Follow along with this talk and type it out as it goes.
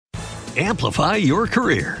Amplify your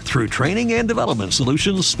career through training and development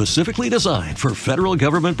solutions specifically designed for federal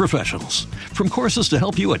government professionals. From courses to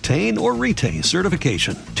help you attain or retain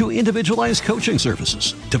certification, to individualized coaching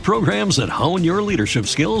services, to programs that hone your leadership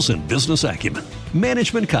skills and business acumen,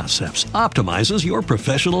 Management Concepts optimizes your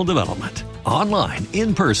professional development. Online,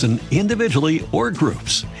 in person, individually, or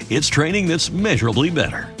groups, it's training that's measurably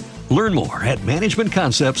better. Learn more at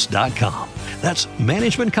managementconcepts.com. That's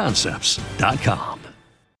managementconcepts.com.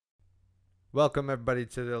 Welcome, everybody,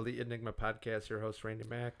 to the Elite Enigma Podcast. Your host, Randy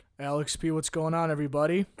Mack. Alex P., what's going on,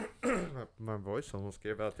 everybody? My voice almost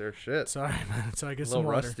gave out there. Shit. Sorry, man. So I get a little some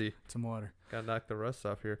water. rusty. Some water. Gotta knock the rust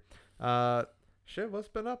off here. Shit, what's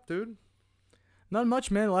been up, dude? Not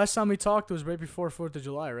much, man. Last time we talked was right before 4th of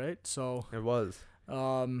July, right? So, It was.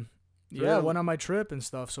 yeah, I went on my trip and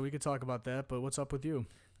stuff, so we could talk about that. But what's up with you?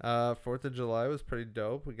 4th of July was pretty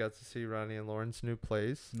dope. We got to see Ronnie and Lauren's new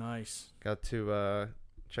place. Nice. Got to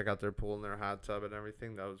check out their pool and their hot tub and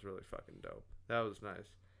everything. That was really fucking dope. That was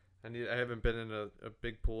nice. I haven't been in a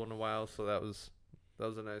big pool in a while, so that was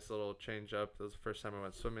a nice little change up. That was the first time I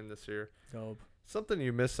went swimming this year. Dope. Something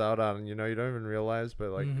you miss out on, you don't even realize,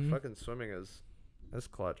 but like fucking swimming is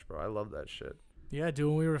clutch, bro. I love that shit. Yeah, dude,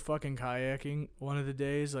 when we were fucking kayaking one of the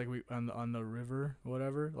days, like we on the river,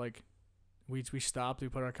 whatever, like we stopped, we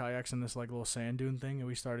put our kayaks in this like little sand dune thing, and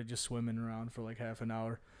we started just swimming around for like half an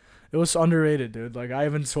hour. It was underrated, dude. Like I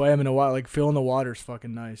haven't swam in a while. Like feeling the water's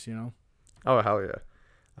fucking nice, Oh, hell yeah.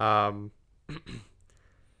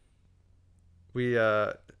 We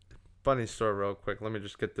funny story real quick. Let me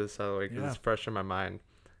just get this out of the way because it's fresh in my mind.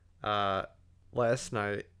 Last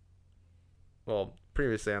night, well,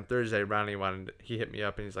 previously on Thursday, Ronnie he hit me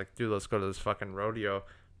up and he's like, dude, let's go to this fucking rodeo.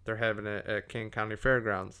 They're having it at King County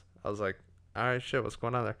Fairgrounds. I was like, all right, shit, what's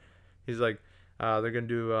going on there? He's like, they're going to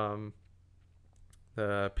do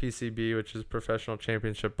the PCB, which is Professional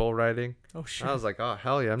Championship Bull Riding. Oh, shit. I was like, oh,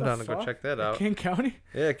 hell yeah, I'm down to go check that out. King County?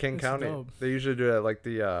 Yeah, King That's County. dope. They usually do it at like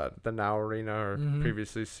the Now Arena or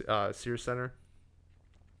previously Sears Center.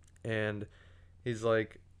 And he's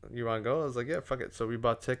like, you want to go? I was like, yeah, fuck it. So we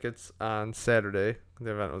bought tickets on Saturday.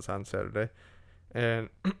 The event was on Saturday. And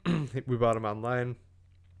we bought them online.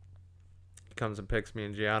 He comes and picks me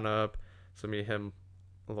and Gianna up. So me, him,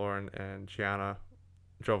 Lauren, and Gianna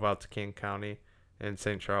drove out to King County in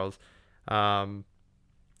St. Charles. Fucking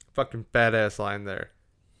badass line there.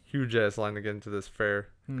 Huge ass line to get into this fair.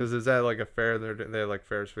 Because it's at like a fair. They have like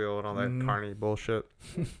Ferris wheel and all that carny bullshit.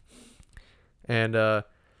 And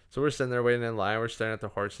so we're sitting there waiting in line. We're staring at the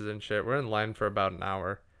horses and shit. We're in line for about an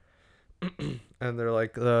hour. And they're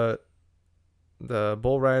like, the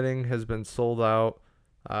bull riding has been sold out.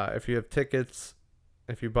 If you have tickets,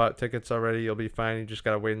 if you bought tickets already, you'll be fine. You just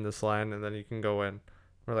got to wait in this line and then you can go in.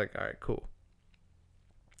 We're like, all right, cool.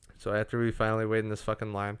 So after we finally wait in this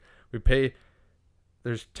fucking line, we pay,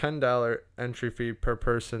 there's $10 entry fee per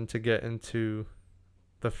person to get into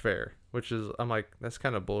the fair, which is, I'm like, that's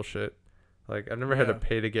kind of bullshit. Like, I've never had to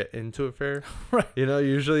pay to get into a fair. Right.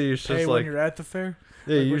 Usually you just pay like, when you're at the fair?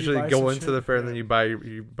 yeah, like you usually go into shit? the fair and then you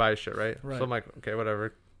buy shit, right? Right. So I'm like, okay,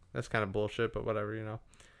 whatever. That's kind of bullshit, but whatever,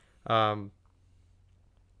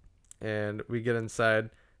 And we get inside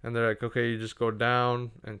and they're like, okay, you just go down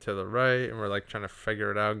and to the right. And we're like trying to figure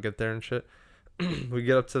it out and get there and shit. We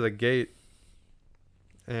get up to the gate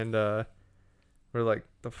and we're like,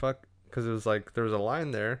 the fuck? Because it was like, there was a line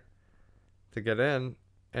there to get in.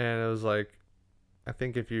 And it was like, I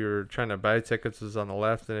think if you were trying to buy tickets, it was on the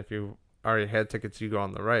left. And if you already had tickets, you go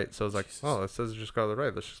on the right. So it was like, Jesus. Oh, it says just go to the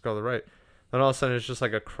right. Let's just go to the right. Then all of a sudden, it's just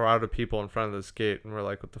like a crowd of people in front of this gate. And we're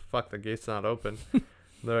like, what the fuck? The gate's not open.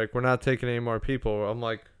 They're like, we're not taking any more people. I'm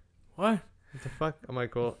like, what the fuck? I'm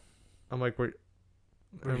like, we're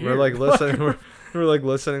here. like listening. we're like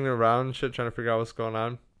listening around and shit, trying to figure out what's going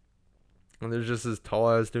on. And there's just this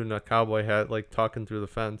tall ass dude in a cowboy hat, like talking through the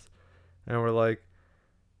fence. And we're like,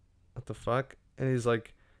 what the fuck? And he's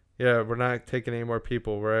like, yeah, we're not taking any more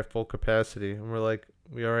people. We're at full capacity. And we're like,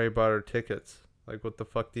 we already bought our tickets. Like, what the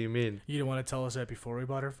fuck do you mean? You didn't want to tell us that before we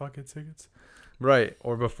bought our fucking tickets? Right.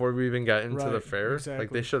 Or before we even got into the fair. Exactly.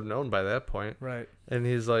 Like, they should have known by that point. Right. And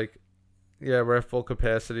he's like, yeah, we're at full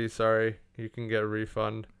capacity. Sorry. You can get a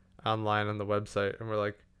refund online on the website. And we're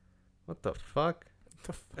like, what the fuck?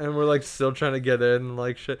 And we're like still trying to get in and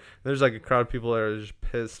like shit. There's like a crowd of people that are just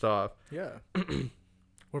pissed off. Yeah.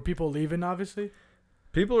 Were people leaving, obviously?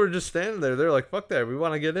 People were just standing there. They're like, fuck that. We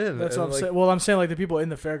want to get in. That's and what I'm saying. Well, I'm saying like the people in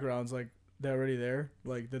the fairgrounds, like they're already there.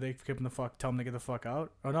 Like, did they tell them to get the fuck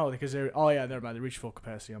out? Oh, no, because they're, oh yeah, never mind. They reached full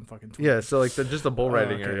capacity. I'm fucking tweeting. Yeah, so like just the bull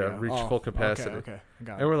riding area reached full capacity. Okay.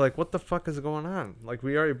 Got it. And we're like, what the fuck is going on? Like,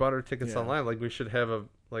 we already bought our tickets online. Like, we should have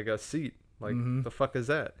a seat. Like, the fuck is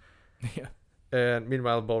that? Yeah. And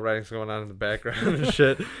meanwhile, the bull riding's going on in the background and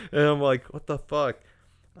shit. And I'm like, what the fuck?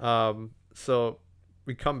 So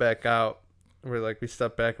we come back out. We're like, we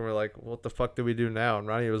step back and we're like, what the fuck do we do now? And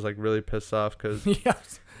Ronnie was like really pissed off because Yeah.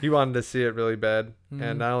 he wanted to see it really bad. Mhm.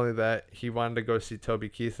 And not only that, he wanted to go see Toby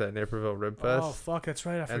Keith at Naperville Rib Fest. Oh fuck, that's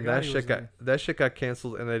right. I forgot. And that he was shit got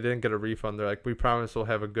canceled, and they didn't get a refund. They're like, we promise we'll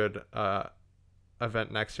have a good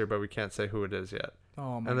event next year, but we can't say who it is yet.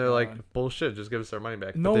 Oh my And they're God. like, bullshit, just give us our money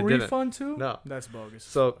back. No but they refund too? No. That's bogus.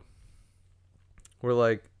 So we're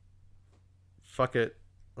like, fuck it.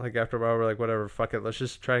 Like after a while, we're like, whatever, fuck it. Let's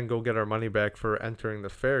just try and go get our money back for entering the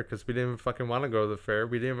fair because we didn't even fucking want to go to the fair.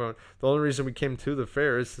 We didn't even. The only reason we came to the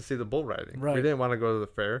fair is to see the bull riding. Right. We didn't want to go to the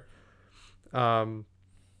fair.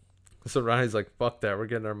 So Ronnie's like, fuck that. We're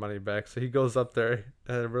getting our money back. So he goes up there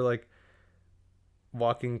and we're like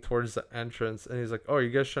walking towards the entrance and he's like, oh, are you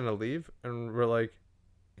guys trying to leave? And we're like,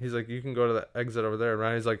 he's like, you can go to the exit over there. And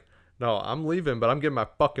Ronnie's like, no, I'm leaving, but I'm getting my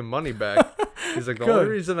fucking money back. He's like, the only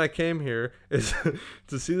reason I came here is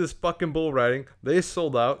to see this fucking bull riding. They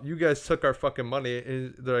sold out. You guys took our fucking money.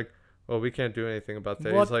 And they're like, well, we can't do anything about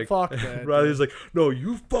that. What? He's like, Fuck that, Ronnie's like, no,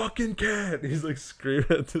 you fucking can't. He's like screaming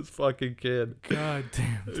at this fucking kid. God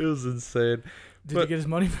damn. It was insane. Did he get his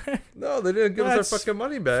money back? No, they didn't give us That's our fucking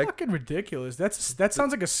money back. Fucking ridiculous. That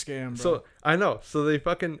sounds like a scam, bro. So I know. So they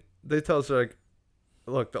tell us, they're like,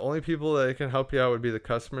 look, the only people that can help you out would be the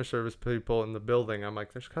customer service people in the building. I'm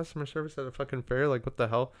like, there's customer service at a fucking fair? Like, what the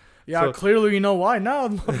hell? Yeah, So- clearly you know why now.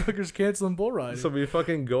 The motherfuckers canceling bull riding. So we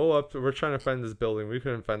fucking go up. We're trying to find this building. We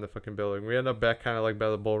couldn't find the fucking building. We end up back kind of like by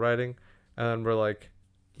the bull riding. And then we're like,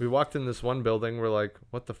 we walked in this one building. We're like,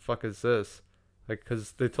 what the fuck is this? Like,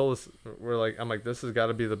 because they told us, I'm like, this has got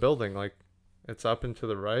to be the building. Like, it's up and to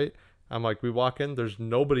the right. I'm like, we walk in. There's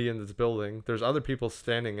nobody in this building. There's other people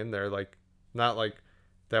standing in there. Like, not like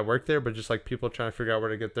that work there, but just like people trying to figure out where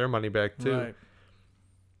to get their money back too. Right.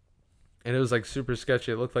 And it was like super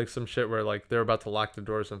sketchy. It looked like some shit where like they're about to lock the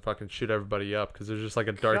doors and fucking shoot everybody up because there's just like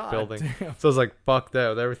a dark God building. damn. So I was like, fuck that.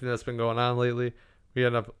 With everything that's been going on lately,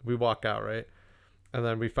 we walk out, right? And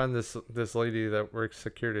then we find this lady that works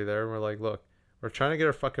security there, and we're like, look, we're trying to get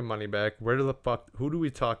our fucking money back. Who do we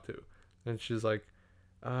talk to? And she's like,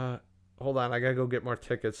 hold on, I gotta go get more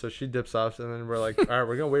tickets. So she dips off, and then we're like, all right,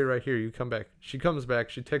 we're gonna wait right here. You come back. She comes back.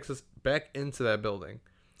 She takes us back into that building.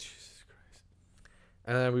 Jesus Christ.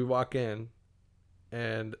 And then we walk in,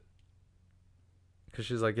 and because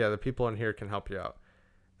she's like, yeah, the people in here can help you out.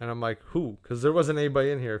 And I'm like, who? Because there wasn't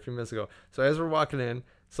anybody in here a few minutes ago. So as we're walking in,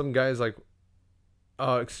 some guy's like,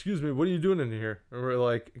 excuse me, what are you doing in here? And we're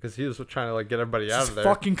like, because he was trying to like get everybody out of there.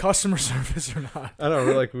 Fucking customer service or not? I know.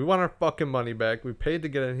 We're like, we want our fucking money back. We paid to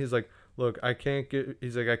get in. He's like, look, I can't get.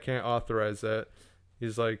 He's like, I can't authorize that.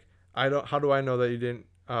 He's like, how do I know that you didn't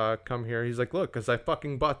come here? He's like, look, because I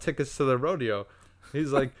fucking bought tickets to the rodeo.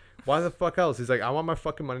 He's like, why the fuck else? He's like, I want my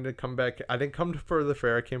fucking money to come back. I didn't come for the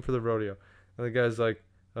fair. I came for the rodeo. And the guy's like,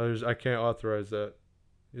 I can't authorize that.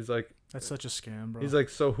 He's like, That's such a scam, bro. he's like,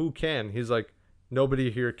 so who can? He's like, nobody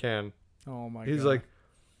here can. Oh my god. He's like,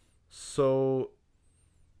 so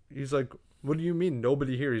he's like, what do you mean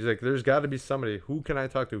nobody here? He's like, there's got to be somebody. Who can I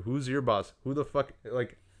talk to? Who's your boss? Who the fuck,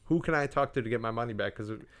 like, who can I talk to get my money back?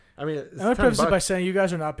 Because I mean, it's I would preface it by $10. saying you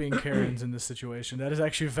guys are not being Karens in this situation. That is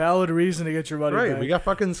actually a valid reason to get your money Right, back. we got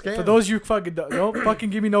fucking scammed. For those you fucking don't fucking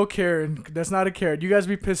give me no Karen. That's not a Karen. You guys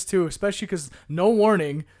be pissed too, especially because no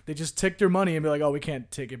warning, they just take your money and be like, "Oh, we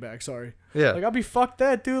can't take it back. Sorry." Yeah, Like I'll be fuck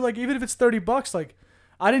that, dude. Like even if it's $30, like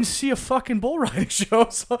I didn't see a fucking bull riding show,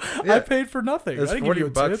 so Yeah. I paid for nothing. it's I didn't give you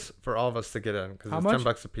a $40 tip. for all of us to get in because How it's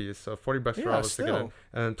much? $10 a piece. So $40 for Yeah, all of us to get in, still.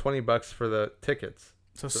 and then $20 for the tickets.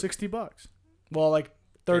 So $60. Well, like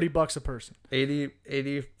 $30 a person.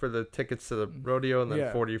 80 for the tickets to the rodeo, and then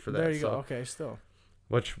Yeah. 40 for that. There you so, go. Okay, still.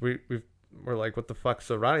 Which we're like, what the fuck?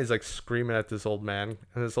 So Ronnie's like screaming at this old man,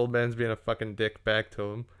 and this old man's being a fucking dick back to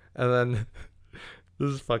him. And then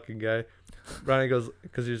this fucking guy, Ronnie goes,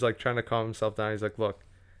 because he's like trying to calm himself down. He's like, look,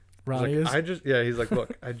 Ronnie he's like, is. he's like,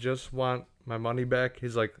 look, I just want my money back.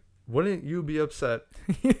 He's like, wouldn't you be upset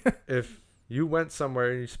if you went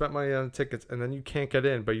somewhere and you spent money on tickets and then you can't get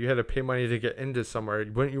in, but you had to pay money to get into somewhere?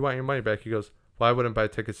 Wouldn't you want your money back? He goes, well, I wouldn't buy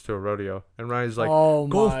tickets to a rodeo. And Ronnie's like, oh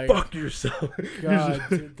go my fuck yourself. god,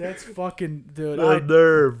 dude, that's fucking dude. The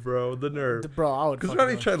nerve, bro. The nerve. Bro, I would. Because fucking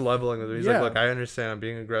Ronnie go. tried leveling with him. He's Yeah. like, look, I understand I'm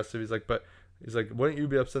being aggressive. He's like, wouldn't you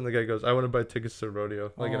be upset? And the guy goes, I want to buy tickets to a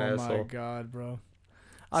rodeo. Like an Oh asshole. my god, bro.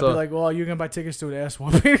 I'd So- be like, well, you're gonna buy tickets to an ass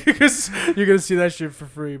whooping because you're gonna see that shit for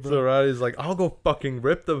free, bro. So Ronnie's like, I'll go fucking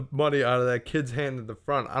rip the money out of that kid's hand in the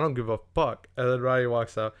front. I don't give a fuck. And then Ronnie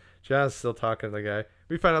walks out. Gianna's still talking to the guy.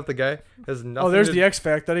 We find out the guy has nothing. Oh, there's the X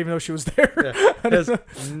Factor. I didn't even know she was there. Yeah, has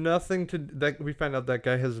nothing to that. We find out that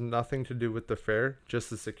guy has nothing to do with the fair, just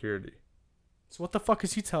the security. So what the fuck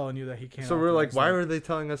is he telling you that he can't? So we're like, why authorize were they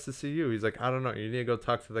telling us to see you? He's like, I don't know. You need to go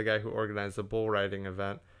talk to the guy who organized the bull riding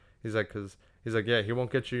event. He's like, yeah, he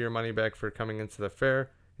won't get you your money back for coming into the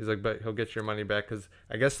fair. He's like, but he'll get your money back because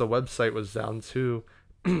I guess the website was down too,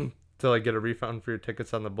 to like get a refund for your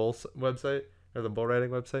tickets on the bull website or the bull riding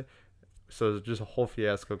website. So there's just a whole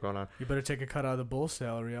fiasco going on. You better take a cut out of the bull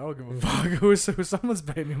salary. I don't give a fuck. Someone's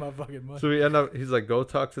paying me my fucking money. So we end up, he's like, go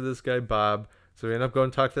talk to this guy, Bob. So we end up going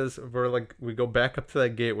to talk to this. We go back up to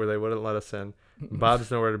that gate where they wouldn't let us in. Bob's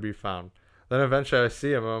nowhere to be found. Then eventually I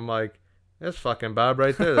see him and I'm like, that's fucking Bob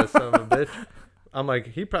right there. That son of a bitch. I'm like,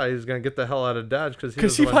 he probably is going to get the hell out of Dodge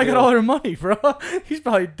because he probably got all their money, bro. He's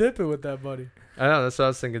probably dipping with that money. I know. That's what I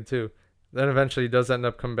was thinking too. Then eventually he does end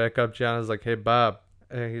up coming back up. Gianna's like, hey, Bob.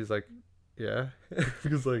 And he's like, yeah.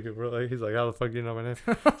 He's like, how the fuck do you know my name?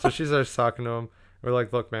 So she starts talking to him. We're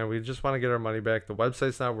like, look, man, we just want to get our money back. The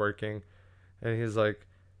website's not working. And he's like,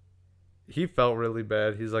 he felt really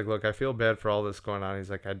bad. He's like, look, I feel bad for all this going on. He's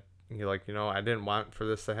like, I didn't want for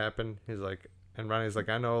this to happen. He's like, and Ronnie's like,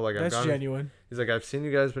 I know, like, that's genuine. He's like, I've seen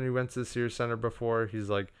you guys when you went to the Sears Center before. He's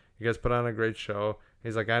like, you guys put on a great show.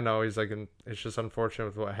 He's like, I know. He's like, and it's just unfortunate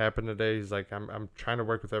with what happened today. He's like, I'm trying to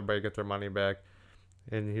work with everybody to get their money back.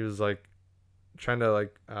 And he was like, trying to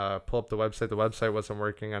like pull up the website. The website wasn't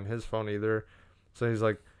working on his phone either. So he's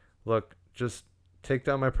like, look, just take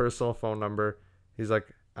down my personal phone number. He's like,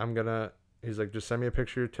 just send me a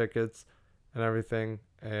picture of your tickets and everything.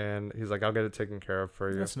 And he's like, I'll get it taken care of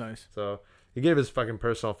for you. That's nice. So he gave his fucking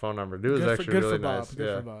personal phone number. Dude was actually really nice.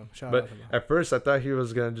 Good for Bob. Shout but out to Bob. at first I thought he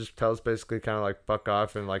was going to just tell us basically kind of like fuck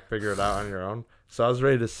off and like figure it out on your own. So I was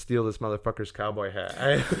ready to steal this motherfucker's cowboy hat.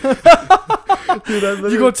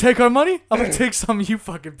 Dude, you gonna take our money? I'm gonna take something you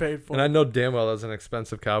fucking paid for. And I know damn well that was an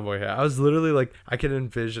expensive cowboy hat. I was literally like, I can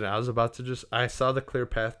envision it. I was about to I saw the clear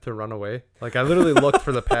path to run away. Like I literally looked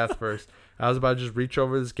for the path first. I was about to just reach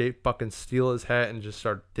over this gate, fucking steal his hat, and just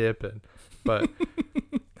start dipping. But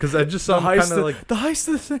because I just saw him kind of like the heist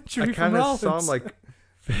of the century. I kind of saw him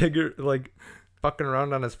like fucking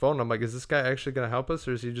around on his phone. I'm like, is this guy actually gonna help us,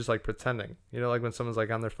 or is he just like pretending? You know, like when someone's like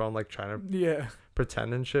on their phone, like trying to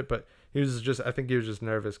pretend and shit. But I think he was just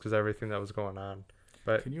nervous because everything that was going on.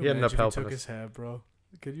 But he ended up helping us. His hat, bro?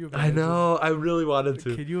 Could you imagine? I know. I really wanted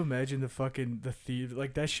to. Could you imagine the thief?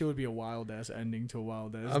 Like that shit would be a wild ass ending to a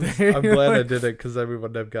wild ass. I'm glad I did it because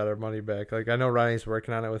everyone have got our money back. Like I know Ronnie's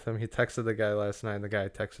working on it with him. He texted the guy last night, and the guy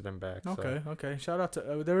texted him back. Okay. Shout out to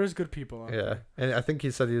there is good people out there. And I think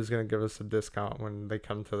he said he was gonna give us a discount when they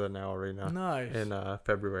come to the Now Arena. Nice. In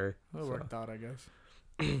February. That worked out, I guess.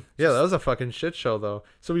 Yeah, that was a fucking shit show though.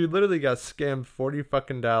 So we literally got scammed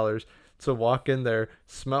 $40 to walk in there,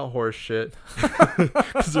 smell horse shit,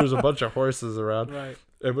 because there's a bunch of horses around. Right.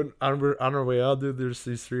 And when on our way out, dude, there's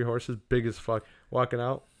these 3 horses, big as fuck, walking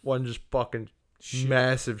out. One just fucking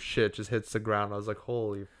massive shit just hits the ground. I was like,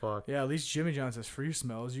 holy fuck. Yeah, at least Jimmy John's has free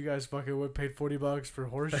smells. You guys fucking paid $40 for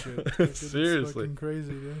horse shit. Seriously. It's fucking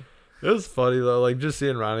crazy, dude. It was funny though, like just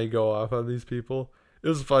seeing Ronnie go off on these people. It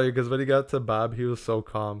was funny because when he got to Bob, he was so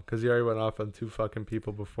calm because he already went off on 2 fucking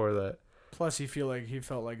people before that. Plus, he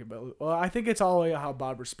felt like well, I think it's all the way how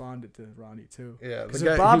Bob responded to Ronnie too. Yeah, because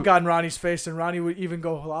if Bob got in Ronnie's face and Ronnie would even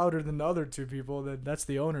go louder than the other 2 people, then that's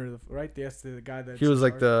the owner, right? That's the guy that he was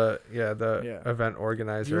like the event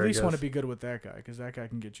organizer. You at least want to be good with that guy because that guy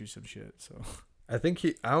can get you some shit. So I think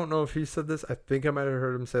I don't know if he said this. I think I might have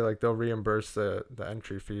heard him say like they'll reimburse the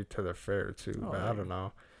entry fee to the fair too. But I don't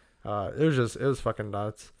know. It was fucking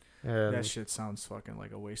nuts. And that shit sounds fucking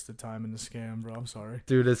like a waste of time in the scam, bro. I'm sorry.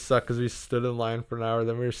 Dude, it sucked because we stood in line for an hour.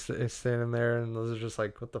 Then we were standing there, and those are just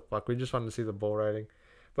like, what the fuck? We just wanted to see the bull riding.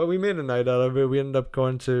 But we made a night out of it. We ended up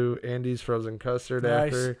going to Andy's Frozen Custard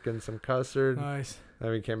after, getting some custard. Nice.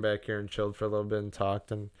 Then we came back here and chilled for a little bit and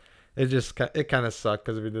talked. And it kind of sucked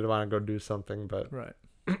because we didn't want to go do something. But right.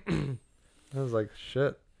 I was like,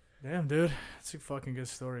 shit. Damn, dude. That's a fucking good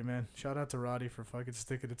story, man. Shout out to Roddy for fucking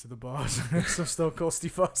sticking it to the boss. Some Stone Cold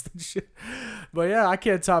Steve Austin shit. But yeah, I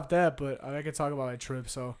can't top that, but I can talk about my trip.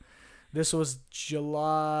 So this was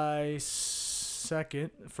July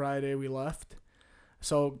 2nd, Friday we left.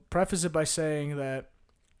 So preface it by saying that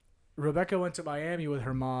Rebecca went to Miami with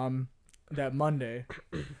her mom that Monday,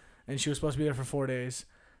 and she was supposed to be there for 4 days.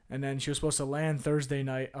 And then she was supposed to land Thursday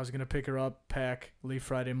night. I was going to pick her up, pack, leave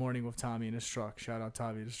Friday morning with Tommy in his truck. Shout out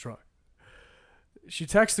Tommy in his truck. She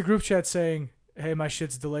texted the group chat saying, hey, my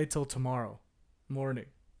shit's delayed till tomorrow morning.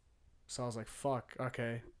 So I was like, fuck,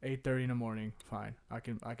 okay, 8:30 in the morning, fine. I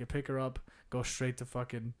can pick her up, go straight to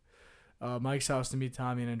fucking Mike's house to meet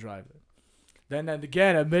Tommy, and then drive it. Then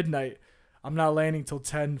again at midnight, I'm not landing till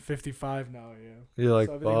 10:55 now. Yeah. You're like,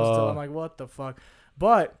 so everything was still, I'm like, what the fuck?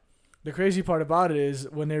 But the crazy part about it is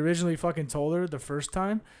when they originally fucking told her the first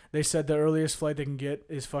time, they said the earliest flight they can get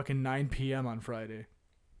is fucking 9 p.m. on Friday.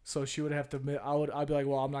 So she would have to. I'd be like,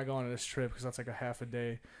 well, I'm not going on this trip because that's like a half a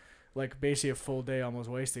day, like basically a full day almost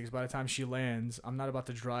wasted. Because by the time she lands, I'm not about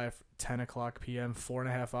to drive 10 o'clock p.m.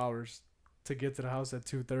 4.5 hours to get to the house at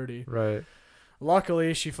 2:30. Right.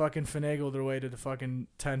 Luckily, she fucking finagled her way to the fucking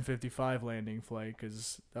 10:55 landing flight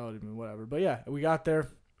because that would have been whatever. But yeah, we got there.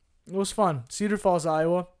 It was fun. Cedar Falls,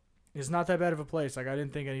 Iowa. It's not that bad of a place. Like I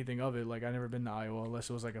didn't think anything of it. Like I never been to Iowa unless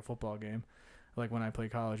it was like a football game, like when I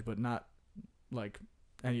played college. But not like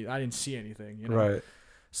I didn't see anything. You know. Right.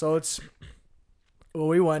 So it's when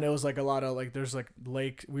we went, it was like a lot of like there's like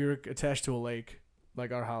lake. We were attached to a lake,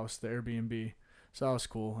 like our house, the Airbnb. So that was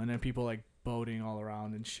cool. And then people like boating all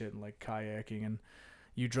around and shit, and like kayaking. And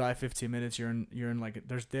you drive 15 minutes. You're in like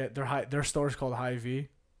their store's called Hy-Vee.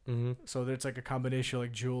 Mm-hmm. So it's like a combination of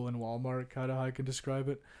like Jewel and Walmart, kind of how I can describe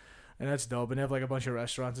it. And that's dope. And they have like a bunch of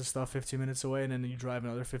restaurants and stuff 15 minutes away. And then you drive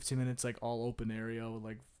another 15 minutes, like all open area with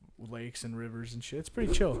like lakes and rivers and shit. It's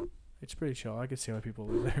pretty chill. I could see why people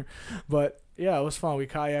live there. But yeah, it was fun. We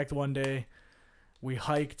kayaked one day. We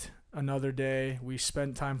hiked another day. We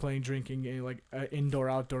spent time playing drinking indoor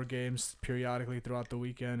outdoor games periodically throughout the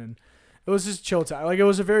weekend. And it was just chill time. Like it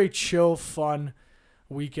was a very chill, fun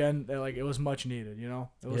weekend. Like it was much needed, you know.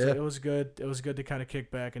 It was good. It was good to kind of kick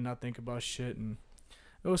back and not think about shit, and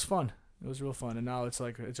it was fun. It was real fun. And now it's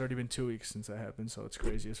like it's already been 2 weeks since that happened, so it's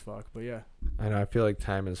crazy as fuck. But yeah, I know. I feel like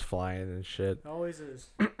time is flying and shit. it always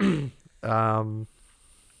is.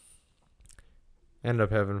 End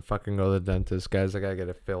up having to fucking go to the dentist, guys. I gotta get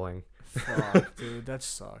a filling. Fuck, dude, that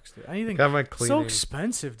sucks, dude. Anything Got my cleaning. so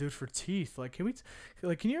expensive, dude, for teeth. Like,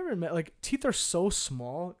 can you ever like teeth are so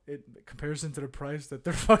small in comparison to the price that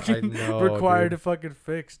they're fucking required to fucking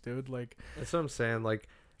fix, dude. Like, that's what I'm saying. Like,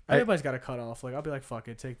 everybody's got to cut off. Like, I'll be like, fuck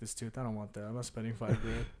it, take this tooth. I don't want that. I'm not spending $5,000.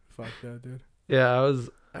 Fuck that, dude. Yeah,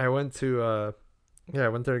 I went there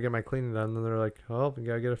to get my cleaning done, and they're like, "Oh, you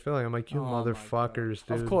gotta get a filling." I'm like, "You motherfuckers,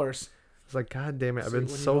 dude!" Of course. It's like, God damn it! I've been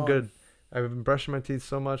so good. I've been brushing my teeth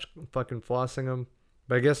so much, fucking flossing them.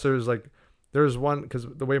 But I guess there was one because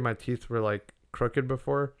the way my teeth were like crooked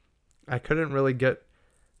before, I couldn't really get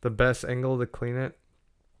the best angle to clean it.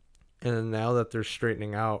 And then now that they're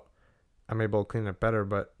straightening out, I'm able to clean it better.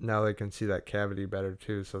 But now they can see that cavity better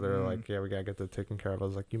too. So they're like, "Yeah, we gotta get that taken care of." I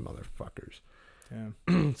was like, "You motherfuckers."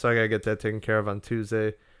 Yeah. So I gotta get that taken care of on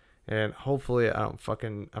Tuesday, and hopefully I'm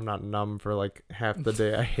not numb for like half the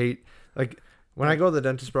day. I hate when I go to the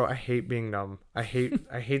dentist, bro. I hate being numb. I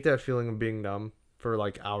hate that feeling of being numb for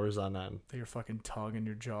like hours on end. Your fucking tongue and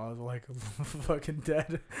your jaw is like fucking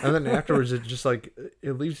dead. And then afterwards, it just like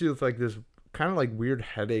it leaves you with like this kind of like weird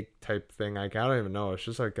headache type thing. Like I don't even know. It's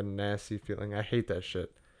just like a nasty feeling. I hate that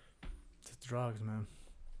shit. It's drugs, man.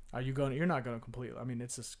 You're not gonna complete. I mean,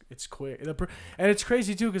 it's quick, and it's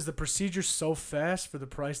crazy too because the procedure's so fast for the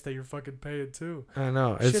price that you're fucking paying too. I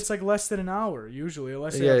know. Shit's like less than an hour usually,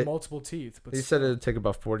 unless you have multiple teeth. But he said it'd take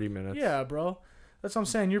about 40 minutes. Yeah, bro. That's what I'm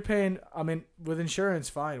saying. You're paying. I mean, with insurance,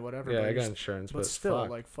 fine, whatever. Yeah, I got insurance, but still,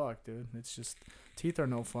 like, fuck, dude. It's just teeth are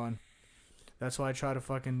no fun. That's why I try to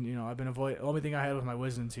fucking, I've been avoiding. The only thing I had was my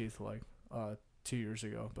wisdom teeth, like, 2 years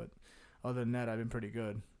ago. But other than that, I've been pretty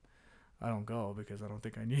good. I don't go because I don't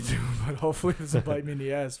think I need to, but hopefully it doesn't bite me in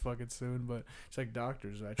the ass fucking soon. But it's like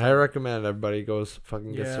doctors. I recommend everybody goes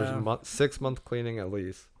fucking gets their 6-month cleaning at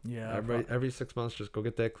least. Yeah. Every 6 months, just go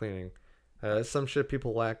get that cleaning. That's some shit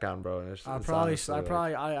people lack on, bro.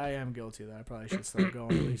 I am guilty of that. I probably should start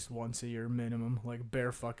going at least once a year minimum, like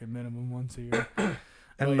bare fucking minimum once a year.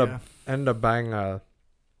 End up buying one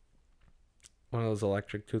of those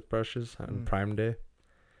electric toothbrushes on Prime Day.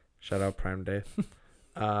 Shout out Prime Day.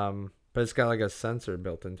 But it's got like a sensor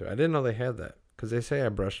built into it. I didn't know they had that because they say I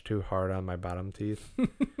brush too hard on my bottom teeth.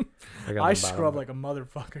 I scrub like a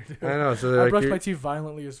motherfucker, dude. I know. So I brush my teeth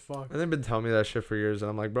violently as fuck. And they've been telling me that shit for years,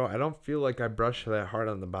 and I'm like, bro, I don't feel like I brush that hard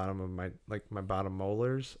on the bottom of my bottom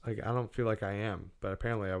molars. Like I don't feel like I am, but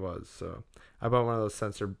apparently I was. So I bought one of those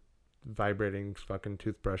sensor vibrating fucking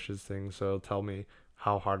toothbrushes things, so it'll tell me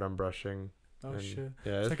how hard I'm brushing. Oh shit!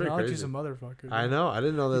 Yeah, it's technology's a motherfucker. Dude. I know. I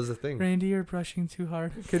didn't know that was a thing. Randy, you're brushing too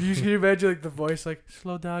hard. Can you imagine like the voice like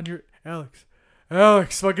slow down? You're Alex,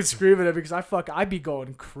 fucking screaming at me because I be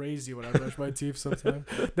going crazy when I brush my teeth sometimes.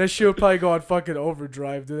 That shit would probably go on fucking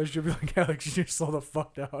overdrive, dude. That should be like, Alex, you need to slow the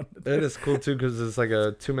fuck down. It is cool too because it's like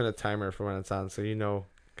a 2-minute timer for when it's on, so you know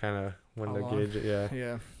kind of when to gauge it. Yeah.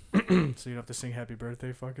 Yeah. So you don't have to sing happy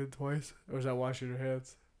birthday fucking twice, or is that washing your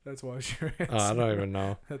hands? That's why your hands. Oh, I don't even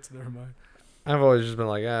know. That's never mind. I've always just been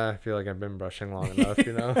like, I feel like I've been brushing long enough,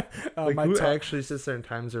 you know? Like, who actually sits there and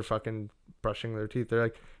times their fucking brushing their teeth? They're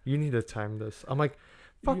like, you need to time this. I'm like,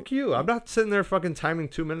 fuck you. I'm not sitting there fucking timing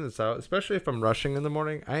 2 minutes out, especially if I'm rushing in the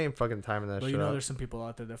morning. I ain't fucking timing that shit you know, out. there's some people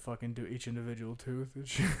out there that fucking do each individual tooth and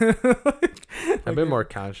shit. I've been more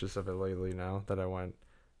conscious of it lately now that I went.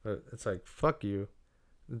 But it's like, fuck you.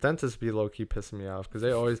 The dentists be low-key pissing me off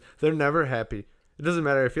because they're never happy. It doesn't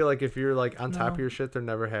matter. I feel like if you're like on top of your shit, they're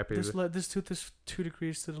never happy. This tooth is 2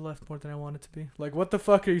 degrees to the left more than I want it to be. Like, what the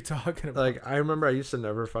fuck are you talking about? Like, I remember I used to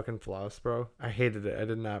never fucking floss, bro. I hated it. I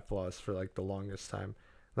did not floss for like the longest time.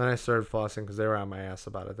 Then I started flossing because they were on my ass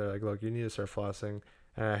about it. They're like, look, you need to start flossing.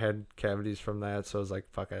 And I had cavities from that, so I was like,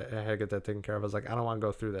 fuck it. I had to get that taken care of. I was like, I don't want to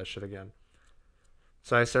go through that shit again.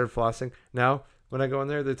 So I started flossing. Now, when I go in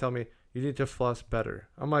there, they tell me, you need to floss better.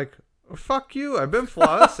 I'm like, oh, fuck you. I've been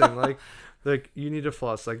flossing. Like, you need to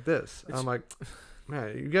floss like this. I'm like,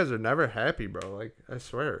 man, you guys are never happy, bro. Like, I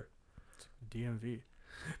swear. DMV.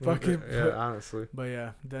 Fucking. Yeah, honestly. But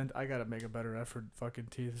yeah, then I gotta make a better effort fucking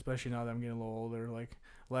teeth, especially now that I'm getting a little older. Like,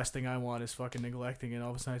 last thing I want is fucking neglecting it. All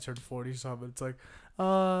of a sudden I turned 40 something. It's like,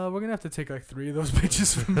 we're gonna have to take like 3 of those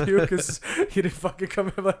bitches from you because you didn't fucking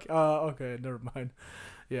come in. Like, okay, never mind.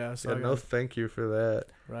 Yeah, so no thank you for that.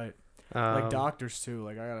 Right. Like doctors too.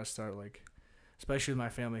 Like, I gotta start like, especially with my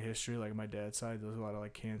family history, like my dad's side, there's a lot of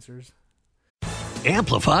like cancers.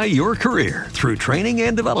 Amplify your career through training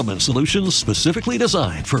and development solutions specifically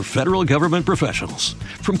designed for federal government professionals.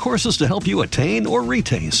 From courses to help you attain or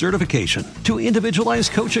retain certification, to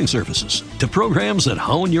individualized coaching services, to programs that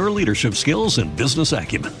hone your leadership skills and business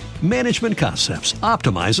acumen, Management Concepts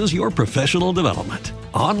optimizes your professional development.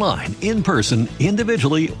 Online, in person,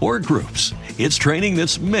 individually, or groups, it's training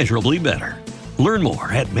that's measurably better. Learn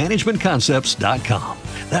more at managementconcepts.com.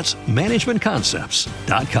 That's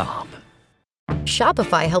managementconcepts.com.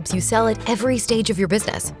 Shopify helps you sell at every stage of your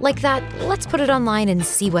business. Like that, let's put it online and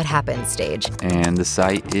see what happens stage. And the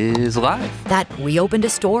site is live. That we opened a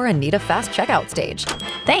store and need a fast checkout stage.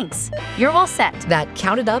 Thanks. You're all set. That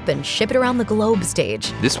count it up and ship it around the globe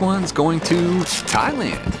stage. This one's going to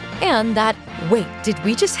Thailand. And that, wait, did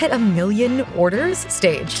we just hit 1 million orders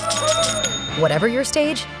stage? Whatever your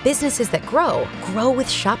stage, businesses that grow with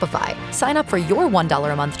Shopify. Sign up for your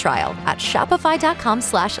 $1 a month trial at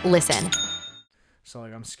shopify.com/listen. So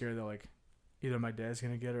like, I'm scared that like either my dad's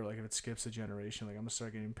gonna get it or like if it skips a generation, like I'm gonna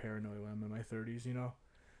start getting paranoid when I'm in my 30s, you know?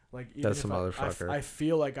 Like, even that's a motherfucker. I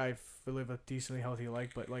feel like I live a decently healthy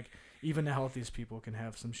life, but like even the healthiest people can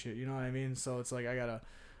have some shit, you know what I mean? So it's like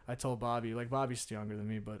I told Bobby, like Bobby's younger than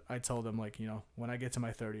me, but I told him like, you know, when I get to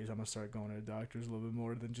my 30s, I'm gonna start going to the doctors a little bit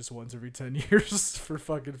more than just once every 10 years for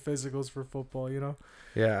fucking physicals for football, you know?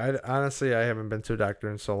 Yeah, honestly, I haven't been to a doctor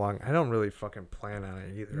in so long. I don't really fucking plan on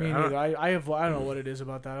it either. Me neither. I don't know what it is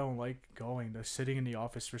about that. I don't like going to sitting in the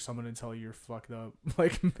office for someone to tell you you're fucked up,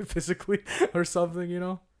 like physically or something, you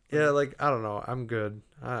know? Yeah, like, I don't know. I'm good.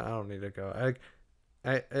 I don't need to go.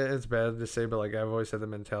 It's bad to say, but like I've always had the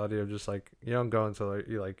mentality of just like, you don't go until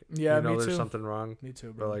you like, yeah, you know, me there's too. something wrong. Me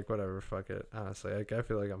too, bro. But like, whatever, fuck it. Honestly, like, I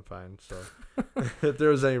feel like I'm fine. So if there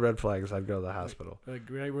was any red flags, I'd go to the hospital. Like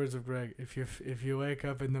great words of Greg. If you wake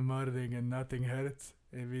up in the morning and nothing hurts,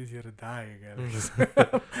 it means you're dying.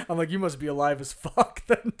 I'm like, you must be alive as fuck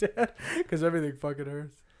then, Dad, because everything fucking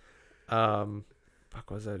hurts. Fuck,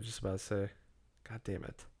 what was I just about to say? God damn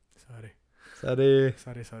it. Sorry.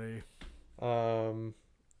 Well,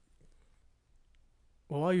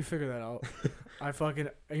 while you figure that out, I fucking,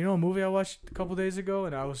 you know, a movie I watched a couple days ago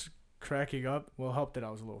and I was cracking up. Well, it helped that I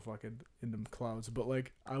was a little fucking in the clouds, but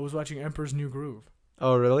like I was watching Emperor's New Groove.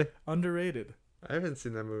 Oh, really? Underrated. I haven't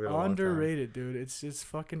seen that movie in a long time. Underrated, dude. It's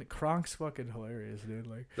fucking, Kronk's fucking hilarious, dude.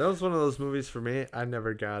 Like, that was one of those movies for me. I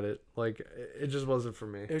never got it. Like, it just wasn't for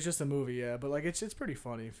me. It was just a movie, yeah. But like, it's pretty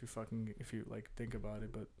funny if you like think about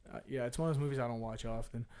it. But yeah, it's one of those movies I don't watch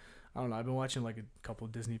often. I don't know. I've been watching like a couple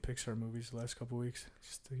of Disney Pixar movies the last couple of weeks,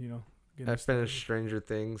 just to, you know. I finished Stranger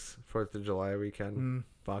Things 4th of July weekend.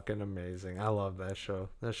 Fucking amazing. I love that show.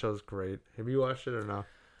 That show's great. Have you watched it or no?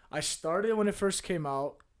 I started when it first came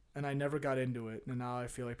out, and I never got into it. And now I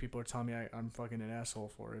feel like people are telling me I'm fucking an asshole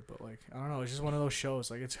for it. But like, I don't know. It's just one of those shows.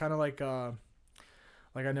 Like, it's kind of like I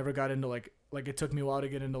never got into like it took me a while to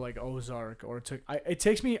get into like Ozark, or it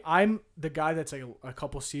takes me. I'm the guy that's like a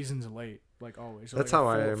couple seasons late, like always. So that's like how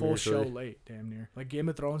I am. Full usually. show late, damn near. Like Game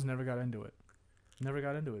of Thrones, never got into it.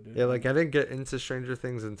 Dude. Yeah, like I didn't get into Stranger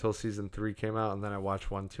Things until season 3 came out, and then I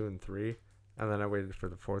watched 1, 2, and 3, and then I waited for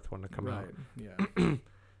the 4th one to come out. Yeah.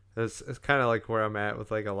 It's kind of like where I'm at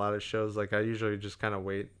with like a lot of shows. Like I usually just kind of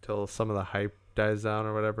wait till some of the hype dies down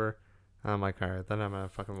or whatever, I'm like, all right, then I'm gonna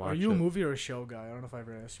fucking watch it. Are you a movie or a show guy? I don't know if I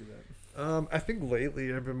ever asked you that. I think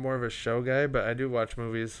lately I've been more of a show guy, but I do watch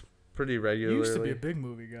movies pretty regularly. You used to be a big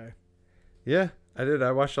movie guy. Yeah, I did.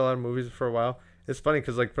 I watched a lot of movies for a while. It's funny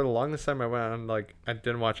because like for the longest time I went on like I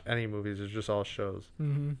didn't watch any movies. It was just all shows.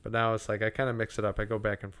 Mm-hmm. But now it's like I kind of mix it up. I go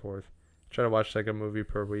back and forth. Try to watch like a movie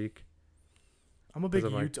per week. I'm a big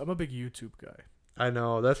YouTube guy. I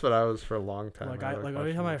know that's what I was for a long time. Like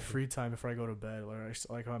every time I have free time before I go to bed,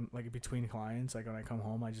 like I'm like between clients, like when I come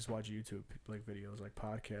home, I just watch YouTube like videos, like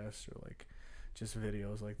podcasts or like just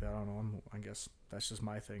videos like that. I don't know. I guess that's just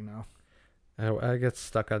my thing now. I get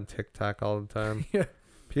stuck on TikTok all the time. Yeah.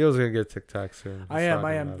 Pio's gonna get TikTok soon. I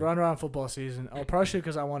am. Run around football season. Partially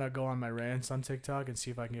because I want to go on my rants on TikTok and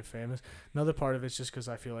see if I can get famous. Another part of it's just because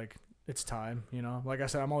I feel like it's time. You know, like I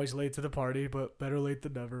said, I'm always late to the party, but better late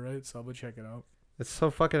than never, right? So I'm gonna check it out. It's so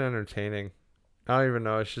fucking entertaining. I don't even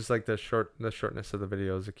know. It's just like the shortness of the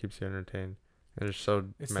videos. It keeps you entertained. And it's so.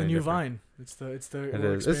 It's the new Vine. It's the. It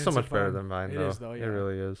is. It's so much better than Vine, though. It is though. Yeah. It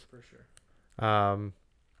really is. For sure.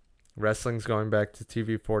 Wrestling's going back to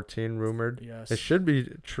TV 14, rumored. Yes. It should be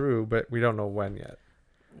true, but we don't know when yet.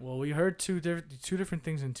 Well, we heard two different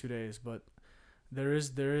things in 2 days, but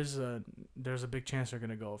there's a big chance they're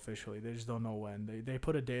gonna go officially. They just don't know when. They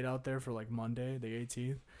put a date out there for like Monday, the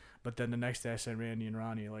 18th, but then the next day I sent Randy and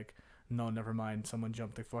Ronnie like, no, never mind. Someone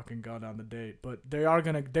jumped the fucking gun on the date, but they are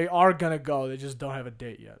gonna go. They just don't have a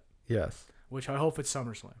date yet. Yes. Which I hope it's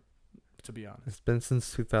SummerSlam. To be honest, It's been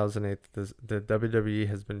since 2008. The WWE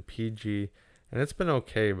has been PG, and it's been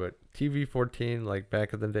okay. But TV 14, like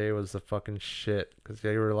back in the day, was the fucking shit because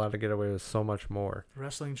they were allowed to get away with so much more.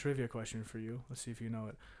 Wrestling trivia question for you. Let's see if you know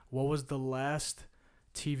it. What was the last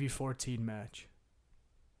TV 14 match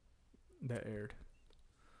that aired?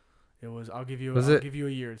 It was. I'll give you a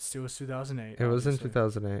year. It was 2008. It was in obviously.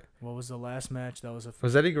 2008. What was the last match that was a?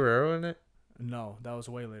 Was Eddie Guerrero in it? No, that was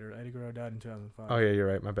way later. Eddie Guerrero died in 2005. Oh yeah, you're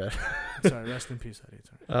right. My bad. Sorry, rest in peace, Eddie.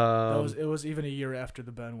 Sorry. It was even a year after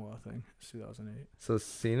the Benoit thing. It's 2008. So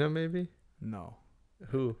Cena maybe? No.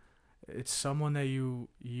 Who? It's someone that you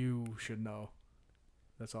should know.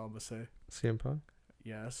 That's all I'm gonna say. CM Punk?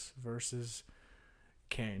 Yes, versus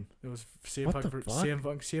Kane. It was CM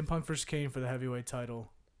Punk versus Kane for the heavyweight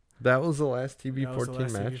title. That was the last TV That was 14 the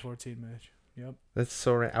last match. TV 14 match. Yep. That's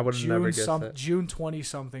so I would have never guessed that. June 20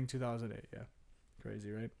 something 2008. Yeah.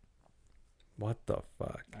 Crazy, right? What the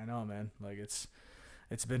fuck? I know, man. Like it's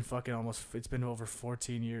been fucking it's been over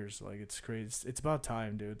 14 years. Like it's crazy. It's about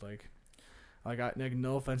time, dude. Like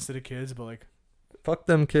no offense to the kids, but like fuck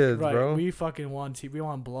them kids, right, bro. We fucking want we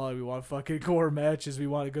want blood. We want fucking gore matches. We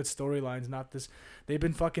want good storylines, not this. They've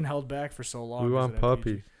been fucking held back for so long. We want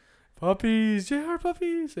puppies. Puppies, yeah, our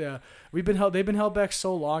puppies, yeah. They've been held back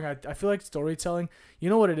so long. I feel like storytelling. You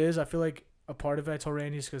know what it is? I feel like a part of it I told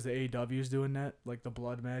Randy is because the AEW is doing that, like the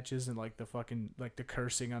blood matches and like the fucking like the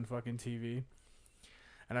cursing on fucking TV.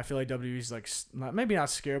 And I feel like WWE's like maybe not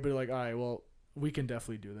scared, but like, all right, well, we can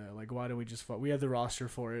definitely do that. Like, why don't we just we have the roster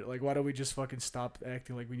for it? Like, why don't we just fucking stop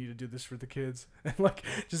acting like we need to do this for the kids and like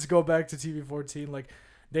just go back to TV 14? Like.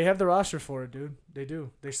 They have the roster for it, dude. They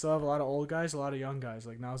do. They still have a lot of old guys, a lot of young guys.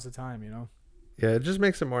 Like, now's the time, you know? Yeah, it just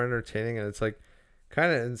makes it more entertaining, and it's, like,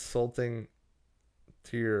 kind of insulting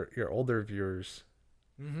to your older viewers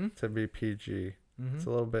to be PG. Mm-hmm. It's a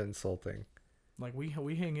little bit insulting. Like, we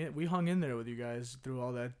hung in there with you guys through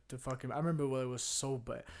all that to fucking... I remember when it was so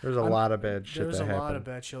bad. There's a lot of bad shit that happened. There was a lot of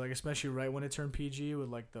bad shit, like, especially right when it turned PG with,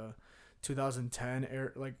 like, the 2010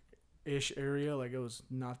 ish area. Like, it was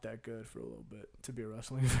not that good for a little bit to be a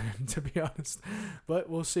wrestling fan, to be honest, but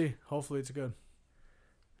we'll see. Hopefully it's good.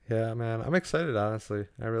 Yeah, man, I'm excited, honestly.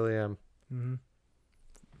 I really am.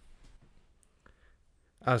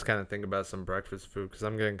 I was kind of thinking about some breakfast food because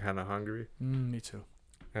I'm getting kind of hungry. Me too.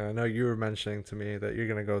 And I know you were mentioning to me that you're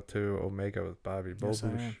gonna go to Omega with Bobby Yes,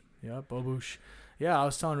 Bobush. Yeah, Bobush. Yeah, I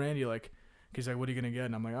was telling Randy, like, he's like, what are you going to get?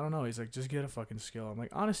 And I'm like, I don't know. He's like, just get a fucking skill. I'm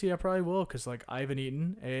like, honestly, I probably will because, like, I haven't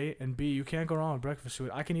eaten, A, and B, you can't go wrong with breakfast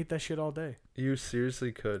food. I can eat that shit all day. You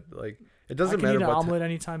seriously could. Like, it I doesn't can matter eat an what omelet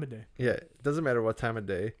any time of day. Yeah, it doesn't matter what time of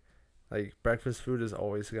day. Like, breakfast food is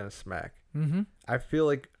always going to smack. Mm-hmm. I feel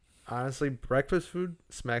like, honestly, breakfast food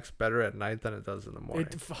smacks better at night than it does in the morning.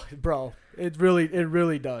 Bro, it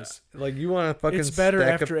really does. Like, you want to fucking it's better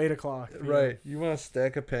after 8 o'clock. Right. You want a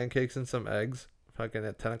stack of pancakes and some eggs fucking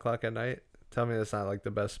at 10 o'clock at night? Tell me that's not, like,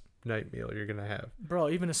 the best night meal you're going to have. Bro,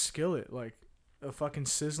 even a skillet, like, a fucking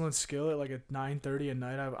sizzling skillet, like, at 9:30 at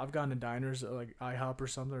night. I've gone to diners, like, IHOP or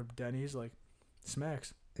something, or Denny's, like,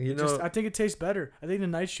 smacks. You know, I think it tastes better. I think the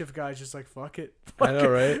night shift guy's just like, fuck it. I know,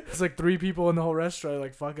 right? It's like 3 people in the whole restaurant.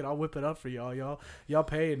 Like, fuck it, I'll whip it up for y'all. Y'all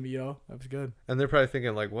paying me, That was good. And they're probably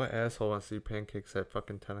thinking like, what asshole wants to eat pancakes at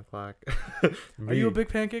fucking 10 o'clock? Are you a big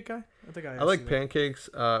pancake guy? I think I like pancakes.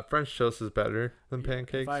 French toast is better than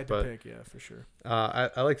pancakes. If I had to pick, yeah, for sure.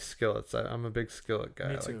 I like skillets. I'm a big skillet guy.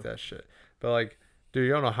 Me I too. like that shit. But like, dude,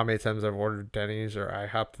 you don't know how many times I've ordered Denny's or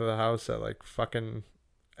IHOP to the house at like fucking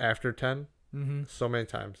after 10. Mm-hmm. So many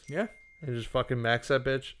times. Yeah. And just fucking max that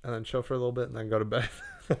bitch and then chill for a little bit and then go to bed.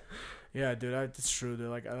 Yeah, dude, it's true, dude.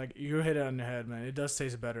 Like you hit it on the head, man. It does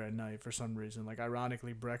taste better at night for some reason. Like,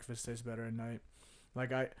 ironically, breakfast tastes better at night.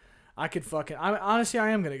 Like, I could fucking... honestly, I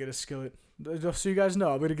am gonna get a skillet. Just so you guys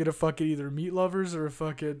know, I'm gonna get a fucking either Meat Lovers or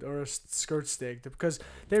a skirt steak, because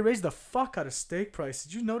they raised the fuck out of steak price.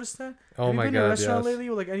 Did you notice that? Oh Have my you been to a God, restaurant yes. lately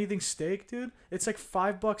with like anything steak, dude? It's like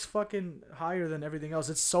 $5 fucking higher than everything else.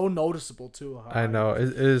 It's so noticeable too. I know it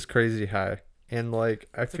is crazy high, and like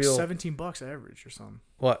It's feel like $17 average or something.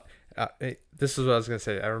 what. This is what I was gonna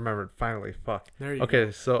say. I remembered finally. Fuck. There you Okay,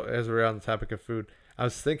 go. so as we're on the topic of food, I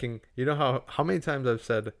was thinking, you know how many times I've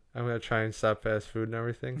said I'm gonna try and stop fast food and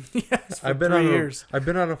everything. Yes, for I've been 3 on years. I've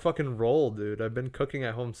been on a fucking roll, dude. I've been cooking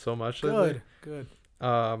at home so much lately. Good.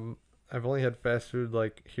 I've only had fast food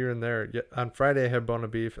like here and there. Yeah, on Friday I had bone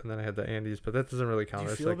of beef and then I had the Andes, but that doesn't really count. Do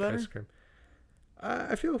you It's feel like better? ice cream.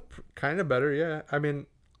 I feel kind of better. Yeah, I mean,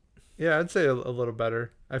 yeah, I'd say a little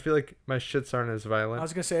better. I feel like my shits aren't as violent. I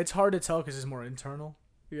was gonna say it's hard to tell because it's more internal,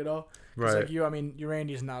 Cause Right. like you, I mean, your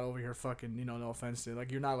Andy's not over here fucking, no offense to,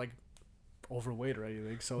 like, you're not like overweight or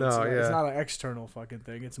anything, so No, it's yeah. not an external fucking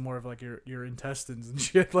thing. It's more of like your intestines and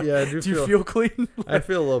shit. Like, Yeah, I do do you feel- feel clean? I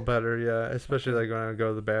feel a little better, yeah, especially like when I go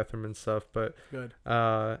to the bathroom and stuff. But Good.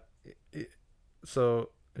 so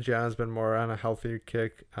Gianna's been more on a healthy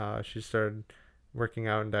kick. She started working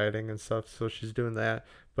out and dieting and stuff, so she's doing that.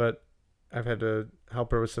 But I've had to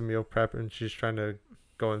help her with some meal prep, and she's trying to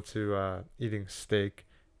go into eating steak,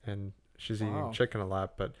 and she's Wow. eating chicken a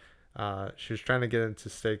lot. But she was trying to get into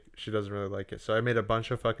steak. She doesn't really like it, so I made a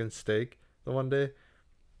bunch of fucking steak the one day,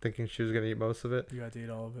 thinking she was gonna eat most of it. You got to eat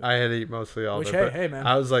all of it. I had to eat mostly all Which, of it. hey, man.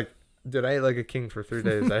 I was like, dude, I ate like a king for 3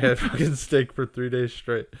 days. I had fucking steak for 3 days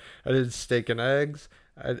straight. I did steak and eggs.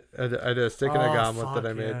 I did a steak and egg omelet that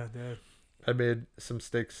I made. Yeah, dude. I made some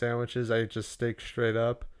steak sandwiches. I ate just steak straight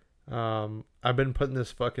up. I've been putting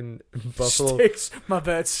this fucking buffalo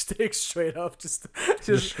Steaks straight up, just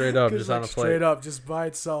straight up, just on a plate. straight up, just by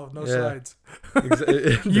itself, no Yeah. sides.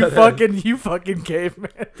 That You fucking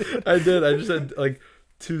caveman. I did. I just had like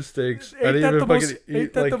 2 steaks. I didn't even fucking eat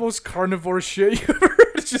Ain't that like. the most carnivore shit you ever heard?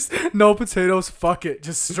 It's just no potatoes, fuck it,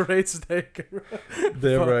 just straight steak.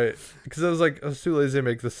 Damn Fuck. right. Because I was too lazy to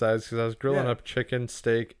make the sides because I was grilling Yeah. up chicken,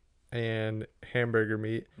 steak, and hamburger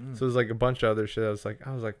meat. Mm. So it was like a bunch of other shit. I was like,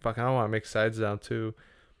 fuck, I don't want to make sides down too.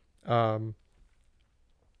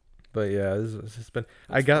 But yeah, this has been.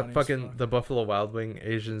 I That's got funny as fucking fuck. the Buffalo Wild Wing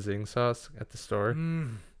Asian zing sauce at the store.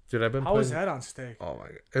 Mm. Dude, I've been. How was putting, that on steak? Oh my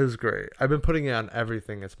god, it was great. I've been putting it on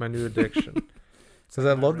everything. It's my new addiction. Because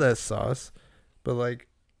I love that sauce. But like,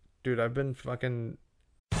 dude, I've been fucking.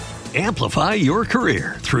 Amplify your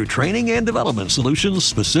career through training and development solutions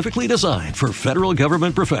specifically designed for federal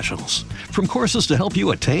government professionals. From courses to help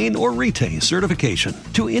you attain or retain certification,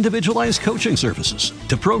 to individualized coaching services,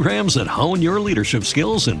 to programs that hone your leadership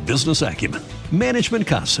skills and business acumen, Management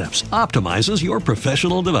Concepts optimizes your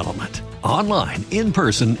professional development. Online, in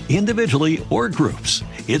person, individually, or groups,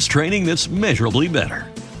 it's training that's measurably better.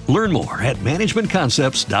 Learn more at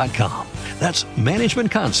managementconcepts.com. That's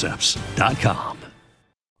managementconcepts.com.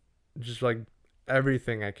 Just like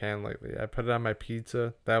everything I can lately. I put it on my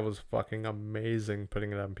pizza. That was fucking amazing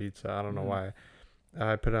putting it on pizza. I don't know why.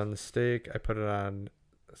 I put it on the steak. I put it on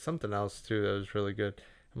something else too that was really good.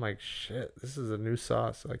 I'm like, shit, this is a new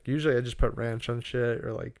sauce. Like usually I just put ranch on shit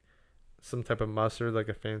or like some type of mustard, like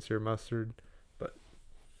a fancier mustard. But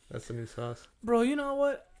that's a new sauce. Bro, you know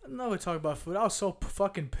what? No, we talk about food. I was so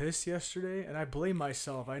fucking pissed yesterday, and I blame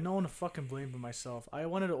myself. I know when to fucking blame myself. I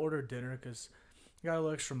wanted to order dinner because I got a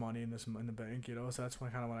little extra money in the bank, so that's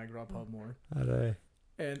kind of when I grub hub more.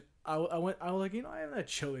 And I was like, I haven't had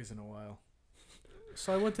Chili's in a while.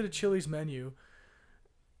 So I went to the Chili's menu,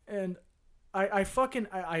 and I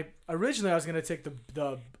originally I was gonna take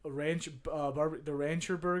the rancher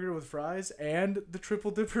burger with fries and the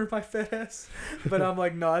triple dipper in my fat ass, but I'm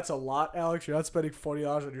like, no, that's a lot, Alex. You're not spending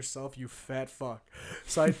 $40 on yourself, you fat fuck.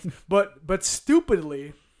 So but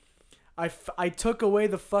stupidly, I took away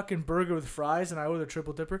the fucking burger with fries and I ordered a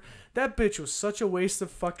triple dipper. That bitch was such a waste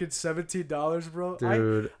of fucking $17, bro.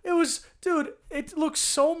 Dude. It looks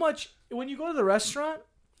so much when you go to the restaurant.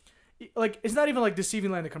 like it's not even like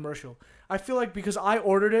Deceiving Land the commercial. I feel like because I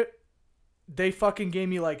ordered it, they fucking gave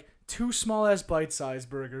me like 2 small ass bite-sized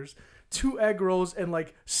burgers, 2 egg rolls, and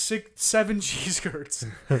like 7 cheese curds.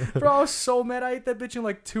 Bro, I was so mad. I ate that bitch in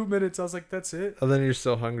like 2 minutes. I was like, that's it. And then you're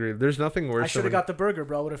still hungry. There's nothing worse. I should have got the burger,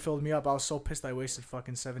 bro. It would have filled me up. I was so pissed. I wasted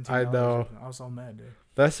fucking $17. I know. I was so mad, dude.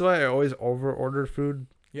 That's why I always over-order food.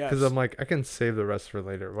 Yeah. Because I'm like, I can save the rest for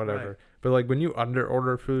later, whatever. Right. But like when you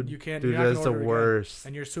under-order food, You can't. dude, you're not that's gonna the order worst. again.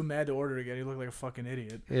 And you're too mad to order again. You look like a fucking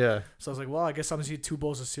idiot. Yeah. So I was like, well, I guess I'm gonna eat 2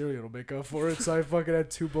 bowls of cereal to make up for it. So I fucking had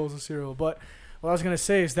 2 bowls of cereal. But what I was gonna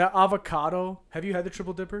say is that avocado. Have you had the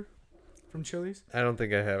triple dipper from Chili's? I don't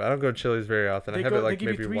think I have. I don't go to Chili's very often. I have it like they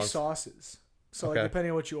give maybe you 3 once. sauces. So Okay. like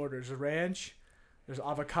depending on what you order, there's a ranch, there's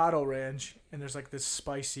avocado ranch, and there's like this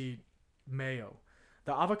spicy mayo.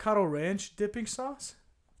 The avocado ranch dipping sauce,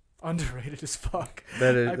 underrated as fuck.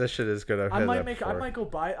 That shit is good. I've I had might that make. before. I might go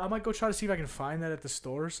buy. I might go try to see if I can find that at the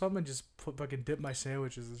store or something, and just fucking dip my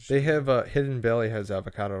sandwiches. And shit. They have Hidden Valley has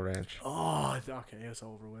avocado ranch. Oh, okay, it's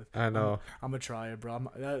over with. I know. I'm gonna try it,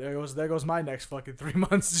 bro. There goes my next fucking 3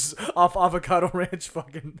 months just off avocado ranch,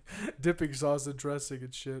 fucking dipping sauce and dressing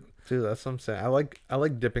and shit. Dude, that's what I'm saying. I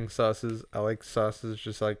like dipping sauces. I like sauces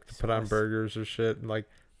just like to put on burgers or shit. And like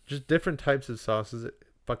just different types of sauces that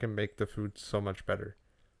fucking make the food so much better.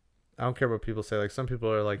 I don't care what people say. Like some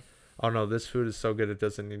people are like, oh no, this food is so good it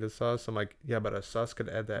doesn't need a sauce. I'm like, yeah, but a sauce could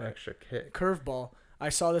add that extra kick. Curveball. I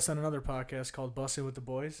saw this on another podcast called Bussin' with the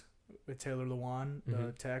Boys with Taylor Lewan,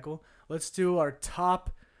 the tackle. Let's do our top.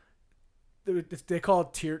 They call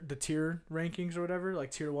it the tier rankings or whatever, like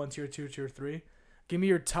tier 1, tier 2, tier 3. Give me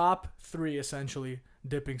your top 3 essentially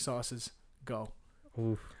dipping sauces. Go.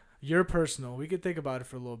 Oof. Your personal. We could think about it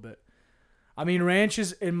for a little bit. I mean, ranch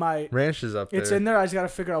is in my. Ranch is up there. It's in there. I just gotta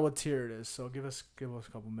figure out what tier it is. So give us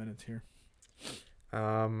a couple minutes here.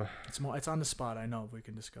 It's on the spot. I know. We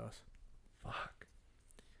can discuss. Fuck.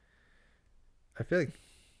 I feel like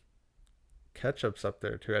ketchup's up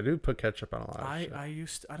there too. I do put ketchup on a lot of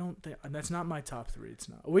shit. I don't think that's not my top 3. It's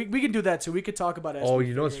not. We can do that too. We could talk about it. Oh,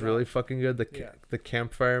 you know what's really fucking good? The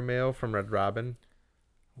campfire mayo from Red Robin.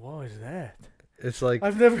 What is that? It's like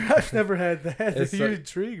I've never had that. You like,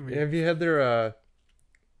 intrigue me. Have you had their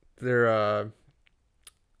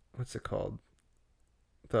what's it called?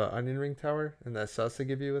 The onion ring tower and that sauce they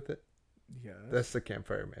give you with it? Yeah. That's the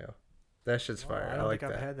campfire mayo. That shit's fire. I don't like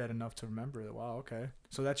think that. I've had that enough to remember it. Wow, okay.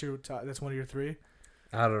 So that's your top, that's one of your 3?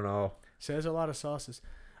 I don't know. So there's a lot of sauces.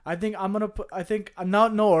 I think I'm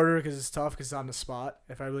not no order because it's tough because it's on the spot.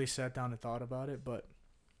 If I really sat down and thought about it, but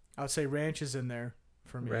I would say ranch is in there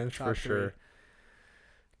for me. Ranch top for 3. sure.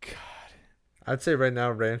 God. I'd say right now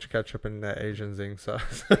ranch, ketchup, and that Asian zing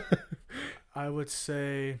sauce. I would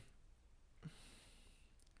say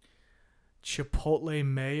Chipotle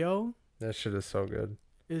mayo That shit is so good.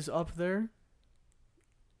 is up there.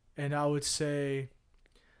 And I would say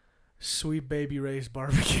Sweet Baby Ray's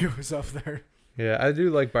barbecue is up there. Yeah, I do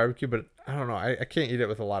like barbecue, but I don't know. I can't eat it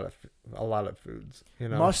with a lot of foods. You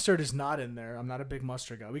know, Mustard is not in there. I'm not a big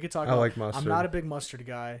mustard guy. We could talk I about like mustard. I'm not a big mustard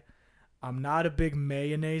guy. I'm not a big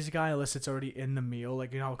mayonnaise guy unless it's already in the meal.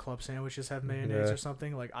 Like, you know how club sandwiches have mayonnaise or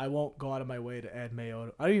something? Like, I won't go out of my way to add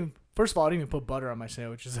mayo. First of all, I don't even put butter on my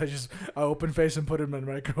sandwiches. I open face and put it in the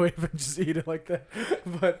microwave and just eat it like that.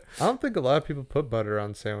 But I don't think a lot of people put butter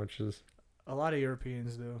on sandwiches. a lot of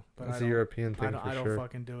Europeans do. But It's a European thing I don't for sure.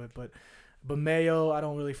 fucking do it. But mayo, I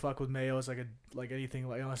don't really fuck with mayo. It's like anything,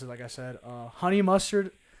 like unless it's like I said, honey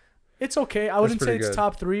mustard. It's okay. I wouldn't say pretty it's good.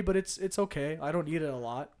 top 3, but it's okay. I don't eat it a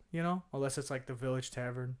lot, you know, unless it's like the Village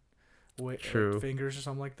Tavern, True. fingers or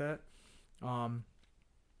something like that.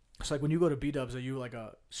 So like when you go to B-Dubs, are you like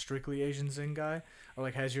a strictly Asian zing guy, or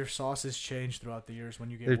like has your sauces changed throughout the years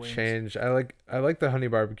when you get They've wings? changed. I like the honey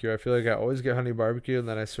barbecue. I feel like I always get honey barbecue and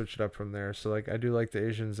then I switch it up from there. So like I do like the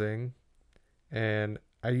Asian zing, and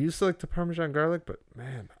I used to like the Parmesan garlic, but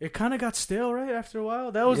man, It kind of got stale, right? After a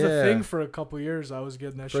while, that was the Yeah. thing for a couple years. I was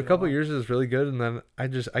getting that for shit a couple lot. years it was really good, and then I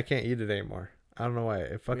can't eat it anymore. I don't know why. It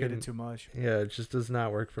We ate fucking it too much. yeah, it just does